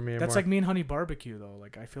not work for me anymore. That's like me and honey barbecue though.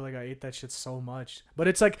 Like I feel like I ate that shit so much. But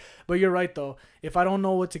it's like, but you're right though. If I don't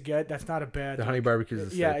know what to get, that's not a bad. the honey barbecue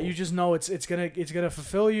is a Yeah, staple. you just know it's gonna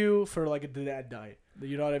fulfill you for like that diet.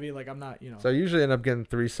 You know what I mean? Like I'm not, you know. So I usually end up getting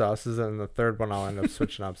 3 sauces, and the third one I'll end up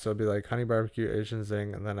switching up. So it'll be like honey barbecue, Asian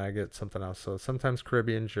zing, and then I get something else. So sometimes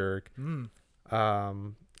Caribbean jerk.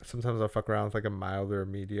 Sometimes I'll fuck around with like a mild or a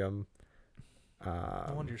medium.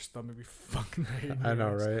 No wonder your stomach be fucking hating I know,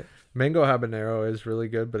 your ass. right? Mango habanero is really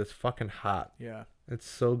good, but it's fucking hot. Yeah. It's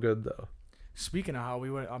so good though. Speaking of how we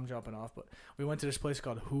went, I'm jumping off, but we went to this place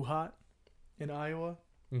called Who Hot in Iowa,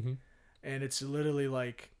 Mm-hmm. and it's literally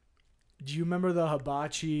like, do you remember the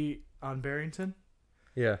hibachi on Barrington.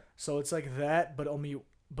 Yeah. So it's like that, but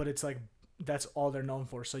it's like that's all they're known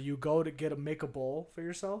for. So you go to make a bowl for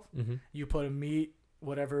yourself. Mm-hmm. You put a meat,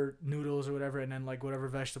 whatever noodles or whatever, and then like whatever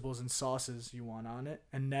vegetables and sauces you want on it,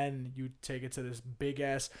 and then you take it to this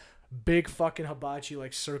big fucking hibachi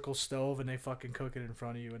like circle stove, and they fucking cook it in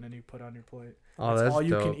front of you, and then you put it on your plate. Oh, that's all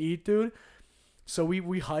you dope. can eat, dude. So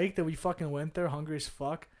we hiked and we fucking went there hungry as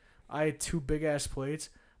fuck. I had 2 big ass plates,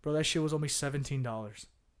 bro. That shit was only $17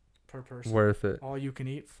 per person. Worth it. All you can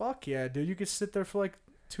eat. Fuck yeah, dude. You could sit there for like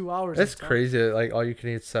 2 hours. That's crazy. Like all you can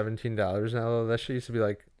eat $17 now. Though. That shit used to be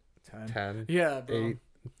like 10. Yeah, bro. 8.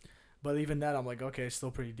 But even that, I'm like, okay, it's still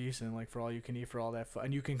pretty decent. Like for all you can eat, for all that,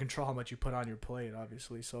 and you can control how much you put on your plate,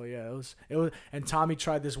 obviously. So yeah, it was. And Tommy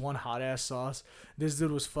tried this one hot ass sauce. This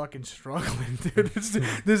dude was fucking struggling, dude.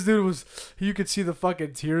 This dude was. You could see the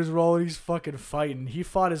fucking tears rolling. He's fucking fighting. He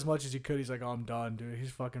fought as much as he could. He's like, oh, I'm done, dude.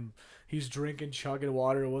 He's drinking, chugging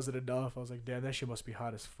water. It wasn't enough. I was like, damn, that shit must be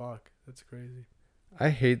hot as fuck. That's crazy. I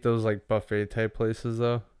hate those like buffet type places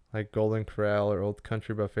though, like Golden Corral or Old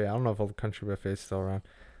Country Buffet. I don't know if Old Country Buffet is still around.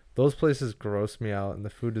 Those places gross me out, and the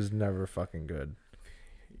food is never fucking good.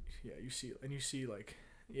 Yeah, you see like,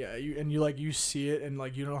 yeah, you see it, and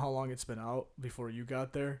like you don't know how long it's been out before you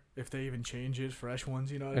got there. If they even change it, fresh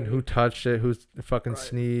ones, you know. And who touched it? Who fucking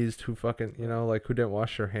sneezed? Who fucking like who didn't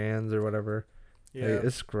wash their hands or whatever? Yeah, like,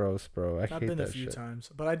 it's gross, bro. I hate that shit. I've been a few times,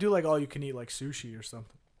 but I do like all you can eat like sushi or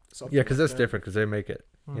something. Yeah, because that's different. Because they make it,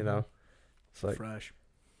 you know. It's like fresh.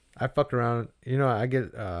 I fuck around. You know, I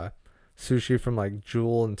get sushi from like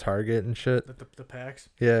Jewel and Target and shit. The packs.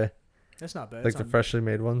 Yeah, that's not bad. Like the freshly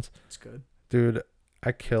made ones. It's good, dude.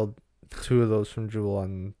 I killed 2 of those from Jewel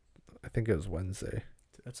on, I think it was Wednesday.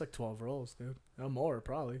 That's like 12 rolls, dude. No more,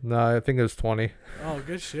 probably. No, I think it was 20. Oh,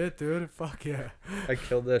 good shit, dude. Fuck yeah. I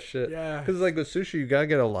killed that shit. Yeah. Because like with sushi, you gotta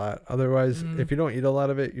get a lot. Otherwise, if you don't eat a lot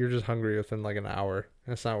of it, you're just hungry within like an hour.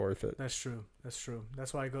 And it's not worth it. That's true.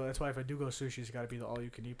 That's why if I do go sushi, it's got to be the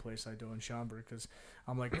all-you-can-eat place I do in Schaumburg. Because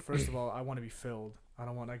I'm like, first of all, I want to be filled. I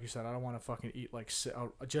don't want, like you said, I don't want to fucking eat like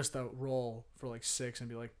just a roll for like 6 and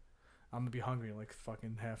be like, I'm gonna be hungry in like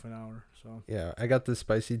fucking half an hour. So yeah, I got the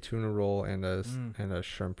spicy tuna roll and a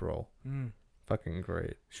shrimp roll. Fucking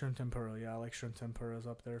great. Shrimp tempura, yeah, I like shrimp tempuras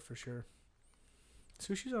up there for sure.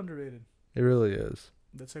 Sushi's underrated. It really is.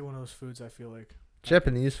 That's like one of those foods I feel like.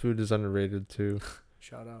 Japanese food is underrated too.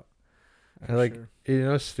 Shout out. I like, you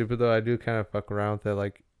know, stupid though. I do kind of fuck around with that.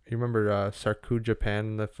 Like, you remember Sarku Japan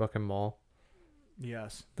in the fucking mall?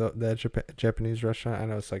 Yes. That Japanese restaurant. I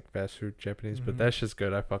know it's like fast food Japanese, but that's just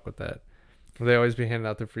good. I fuck with that. They always be handing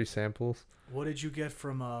out the free samples. What did you get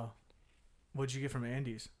from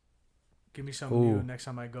Andy's? Give me some new next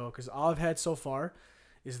time I go, because all I've had so far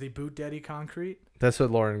is the Boot Daddy concrete. That's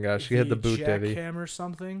what Lauren got. She had the Boot Daddy. Jackhammer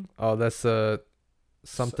something. Oh, that's something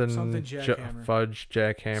jackhammer. Fudge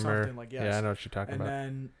jackhammer. Something like, yes. Yeah, I know what you're talking about. And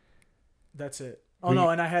then that's it. Oh no,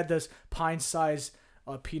 and I had this pint-sized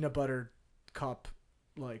peanut butter cup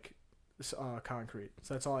like concrete.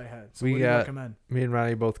 So that's all I had. So what do you recommend? Me and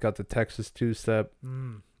Ronnie both got the Texas two-step.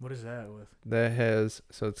 What is that with? That has,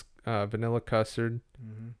 so it's vanilla custard,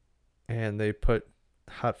 and they put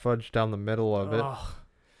hot fudge down the middle of it,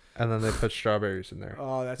 and then they put strawberries in there.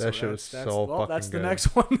 Oh, that shit was so fucking that's the good.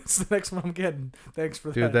 next one. That's the next one I'm getting. Thanks for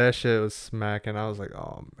that. Dude, that shit was smacking. I was like,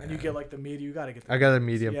 oh man. And you get like the medium. You gotta get. I got a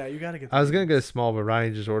medium. Yeah, you gotta get. I was gonna get a small, but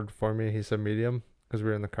Ronnie just ordered for me. He said medium because we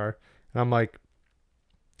were in the car, and I'm like,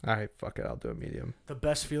 all right, fuck it, I'll do a medium. The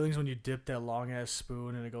best feelings when you dip that long ass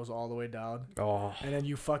spoon and it goes all the way down. Oh. And then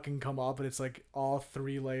you fucking come up and it's like all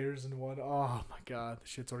 3 layers in one. Oh my god, the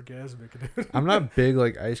shit's orgasmic, dude. I'm not big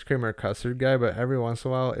like ice cream or custard guy, but every once in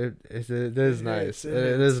a while it is nice. It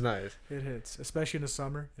is nice. It hits, especially in the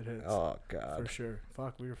summer. It hits. Oh god. For sure.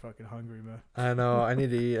 Fuck, we were fucking hungry, man. I know. I need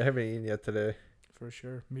to eat. I haven't eaten yet today. For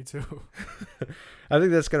sure. Me too. I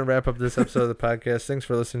think that's going to wrap up this episode of the podcast. Thanks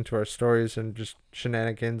for listening to our stories and just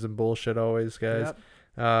shenanigans and bullshit always, guys.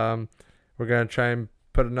 Yep. We're going to try and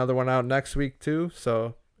put another one out next week too,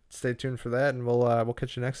 so stay tuned for that, and we'll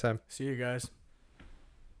catch you next time. See you guys.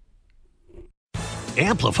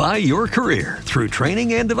 Amplify your career through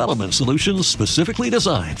training and development solutions specifically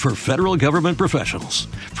designed for federal government professionals.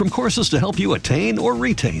 From courses to help you attain or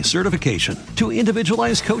retain certification, to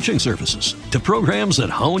individualized coaching services, to programs that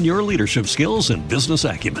hone your leadership skills and business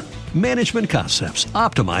acumen, Management Concepts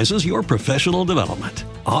optimizes your professional development.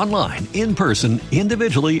 Online, in person,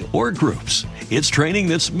 individually, or groups, it's training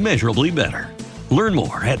that's measurably better. Learn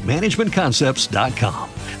more at managementconcepts.com.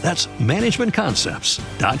 That's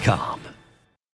managementconcepts.com.